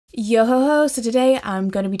Yo ho ho! So today I'm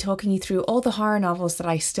going to be talking you through all the horror novels that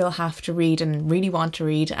I still have to read and really want to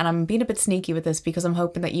read, and I'm being a bit sneaky with this because I'm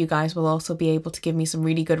hoping that you guys will also be able to give me some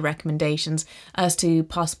really good recommendations as to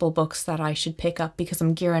possible books that I should pick up, because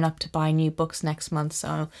I'm gearing up to buy new books next month.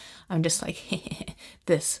 So I'm just like,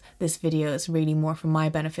 this video is really more for my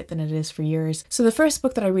benefit than it is for yours. So the first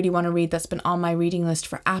book that I really want to read that's been on my reading list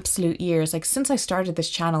for absolute years, like since I started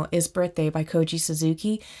this channel, is Brite by Koji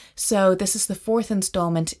Suzuki. So this is the fourth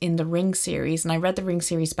installment in the Ring series, and I read the Ring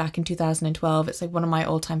series back in 2012. It's like one of my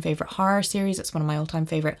all-time favorite horror series. It's one of my all-time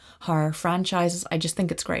favorite horror franchises. I just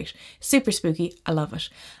think it's great. Super spooky. I love it.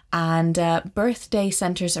 And Birthday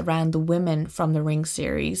centers around the women from the Ring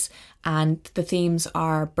series, and the themes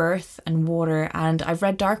are birth and water. And I've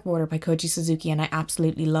read Dark Water by Koji Suzuki and I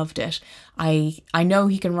absolutely loved it. I know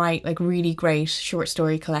he can write like really great short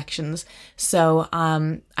story collections. So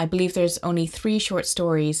I believe there's only 3 short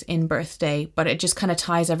stories in Birthday, but it just kind of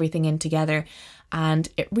ties everything in together. And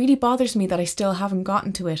it really bothers me that I still haven't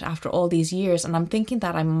gotten to it after all these years. And I'm thinking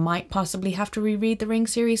that I might possibly have to reread the Ring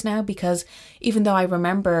series now, because even though I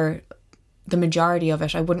remember the majority of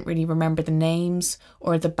it, I wouldn't really remember the names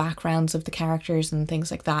or the backgrounds of the characters and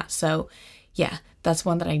things like that. So yeah, that's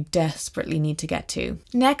one that I desperately need to get to.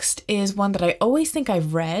 Next is one that I always think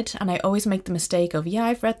I've read, and I always make the mistake of, yeah,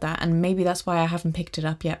 I've read that, and maybe that's why I haven't picked it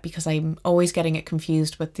up yet, because I'm always getting it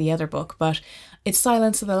confused with the other book. But it's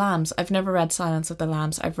Silence of the Lambs. I've never read Silence of the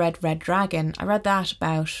Lambs. I've read Red Dragon. I read that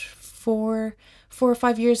about four or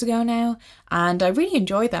 5 years ago now, and I really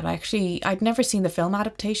enjoyed that. I'd never seen the film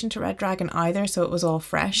adaptation to Red Dragon either, so it was all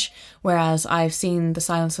fresh, whereas I've seen The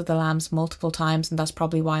Silence of the Lambs multiple times, and that's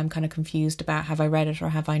probably why I'm kind of confused about have I read it or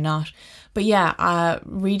have I not. But yeah,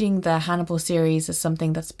 reading the Hannibal series is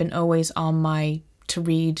something that's been always on my to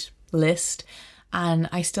read list, and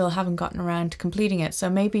I still haven't gotten around to completing it. So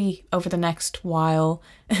maybe over the next while,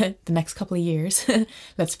 the next couple of years,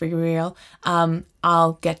 let's be real,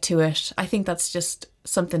 I'll get to it. I think that's just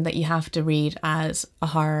something that you have to read as a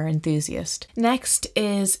horror enthusiast. Next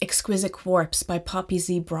is Exquisite Corpse by Poppy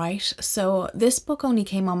Z. Brite. So this book only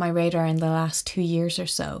came on my radar in the last 2 years or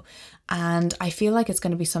so, and I feel like it's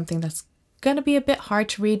going to be something that's going to be a bit hard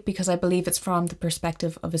to read, because I believe it's from the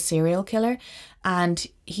perspective of a serial killer, and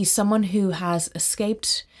he's someone who has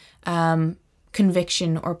escaped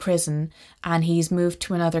conviction or prison, and he's moved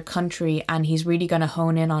to another country, and he's really going to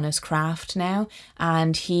hone in on his craft now,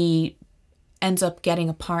 and he ends up getting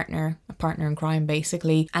a partner in crime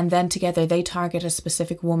basically, and then together they target a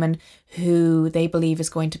specific woman who they believe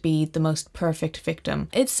is going to be the most perfect victim.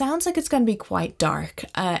 It sounds like it's going to be quite dark.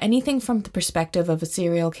 Anything from the perspective of a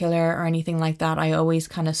serial killer or anything like that I always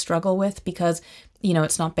kind of struggle with, because you know,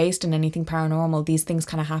 it's not based in anything paranormal. These things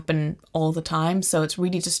kind of happen all the time, so it's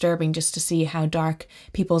really disturbing just to see how dark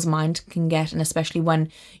people's mind can get, and especially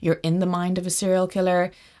when you're in the mind of a serial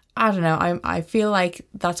killer. I don't know, I feel like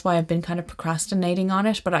that's why I've been kind of procrastinating on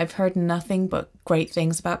it, but I've heard nothing but great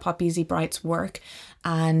things about Poppy Z. Brite's work,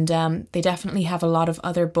 and they definitely have a lot of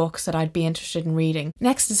other books that I'd be interested in reading.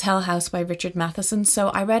 Next is Hell House by Richard Matheson. So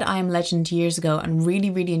I read I Am Legend years ago and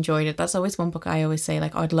really enjoyed it. That's always one book I always say,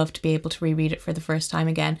 like, I'd love to be able to reread it for the first time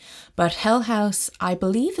again. But Hell House, I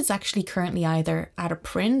believe, is actually currently either out of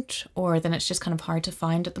print or then it's just kind of hard to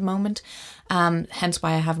find at the moment. Hence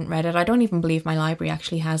why I haven't read it. I don't even believe my library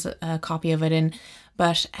actually has a copy of it in.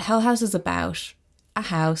 But Hell House is about a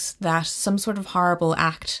house that some sort of horrible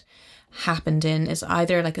act happened in. Is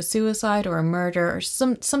either like a suicide or a murder, or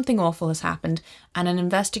something awful has happened, and an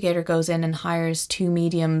investigator goes in and hires 2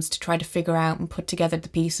 mediums to try to figure out and put together the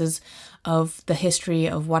pieces of the history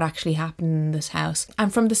of what actually happened in this house.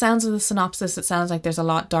 And from the sounds of the synopsis, it sounds like there's a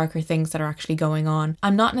lot darker things that are actually going on.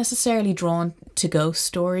 I'm not necessarily drawn to ghost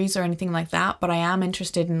stories or anything like that, but I am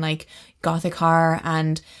interested in like gothic horror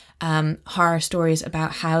and horror stories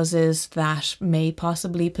about houses that may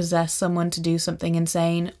possibly possess someone to do something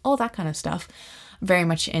insane, all that kind of stuff. Very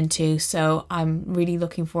much into, so I'm really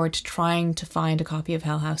looking forward to trying to find a copy of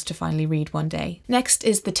Hell House to finally read one day. Next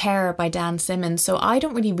is The Terror by Dan Simmons. So I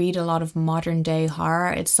don't really read a lot of modern day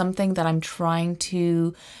horror. It's something that I'm trying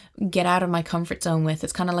to get out of my comfort zone with.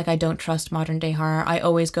 It's kind of like I don't trust modern day horror. I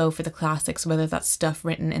always go for the classics, whether that's stuff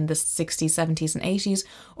written in the 60s, 70s and 80s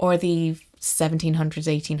or the 1700s,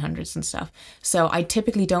 1800s and stuff. So I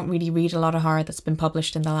typically don't really read a lot of horror that's been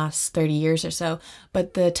published in the last 30 years or so,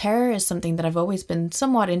 but The Terror is something that I've always been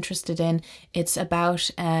somewhat interested in. It's about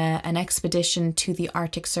an expedition to the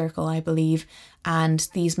Arctic Circle, I believe, and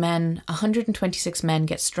these men, 126 men,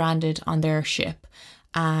 get stranded on their ship,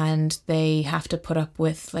 and they have to put up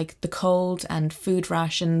with like the cold and food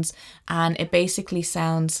rations, and it basically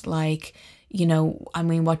sounds like you know, I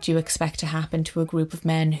mean, what do you expect to happen to a group of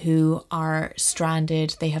men who are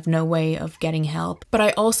stranded? They have no way of getting help. But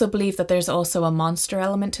I also believe that there's also a monster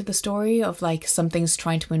element to the story of like something's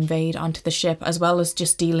trying to invade onto the ship, as well as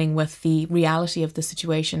just dealing with the reality of the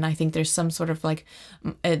situation. I think there's some sort of like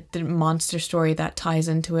a monster story that ties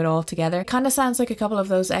into it all together. Kind of sounds like a couple of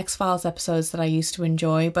those X-Files episodes that I used to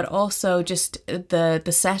enjoy, but also just the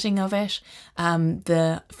setting of it,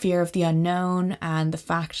 the fear of the unknown, and the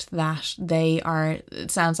fact that it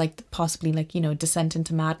sounds like possibly like, you know, descent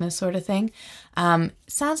into madness sort of thing.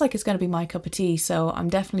 Sounds like it's going to be my cup of tea, so I'm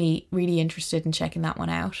definitely really interested in checking that one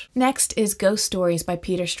out. Next is Ghost Stories by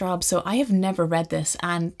Peter Straub. So I have never read this,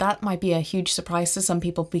 and that might be a huge surprise to some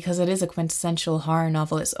people because it is a quintessential horror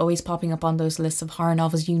novel. It's always popping up on those lists of horror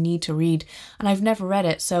novels you need to read, and I've never read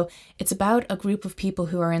it. So it's about a group of people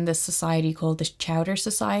who are in this society called the Chowder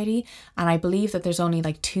Society, and I believe that there's only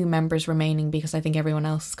like 2 members remaining because I think everyone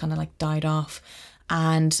else has kind of like died off.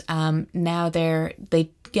 And now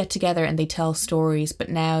they get together and they tell stories, but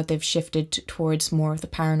now they've shifted towards more of the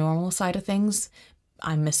paranormal side of things,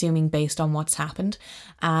 I'm assuming based on what's happened.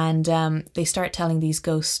 And they start telling these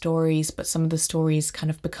ghost stories, but some of the stories kind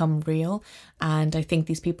of become real. And I think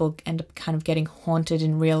these people end up kind of getting haunted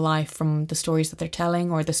in real life from the stories that they're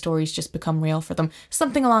telling, or the stories just become real for them.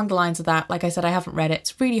 Something along the lines of that. Like I said, I haven't read it.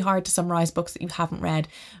 It's really hard to summarize books that you haven't read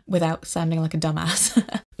without sounding like a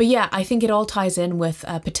dumbass. But yeah, I think it all ties in with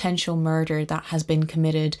a potential murder that has been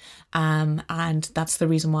committed, and that's the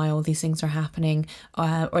reason why all these things are happening,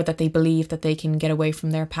 or that they believe that they can get away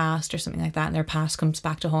from their past or something like that, and their past comes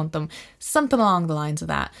back to haunt them. Something along the lines of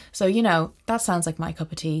that. So, you know, that sounds like my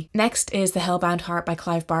cup of tea. Next is The Hellbound Heart by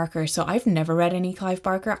Clive Barker. So I've never read any Clive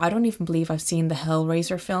Barker. I don't even believe I've seen the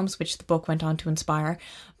Hellraiser films, which the book went on to inspire.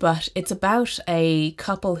 But it's about a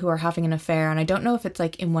couple who are having an affair, and I don't know if it's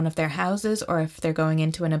like in one of their houses or if they're going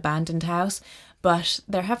into an abandoned house, but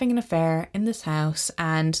they're having an affair in this house,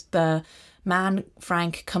 and the man,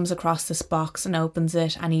 Frank, comes across this box and opens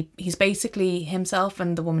it, and he's basically, himself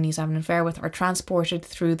and the woman he's having an affair with are transported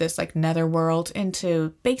through this like netherworld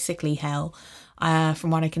into basically hell, from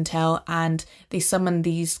what I can tell, and they summon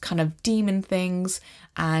these kind of demon things,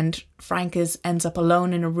 and Frank ends up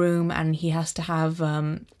alone in a room, and he has to have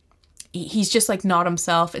he's just like not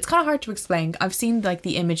himself. It's kind of hard to explain. I've seen like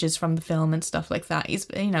the images from the film and stuff like that. He's,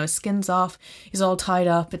 you know, his skin's off, he's all tied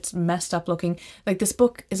up, it's messed up looking. Like, this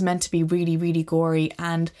book is meant to be really, really gory,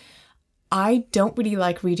 and I don't really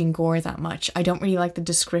like reading gore that much. I don't really like the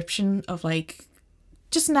description of like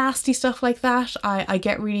just nasty stuff like that. I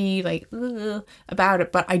get really like about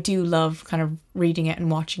it, but I do love kind of reading it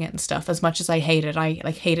and watching it and stuff. As much as I hate it, I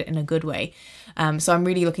like hate it in a good way. So I'm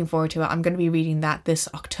really looking forward to it. I'm going to be reading that this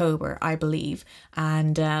October, I believe,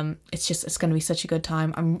 and it's going to be such a good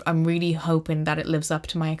time. I'm really hoping that it lives up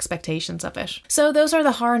to my expectations of it. So those are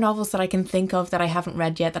the horror novels that I can think of that I haven't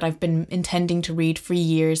read yet, that I've been intending to read for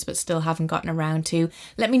years but still haven't gotten around to.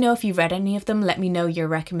 Let me know if you've read any of them. Let me know your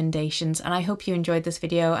recommendations, and I hope you enjoyed this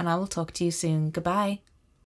video, and I will talk to you soon. Goodbye.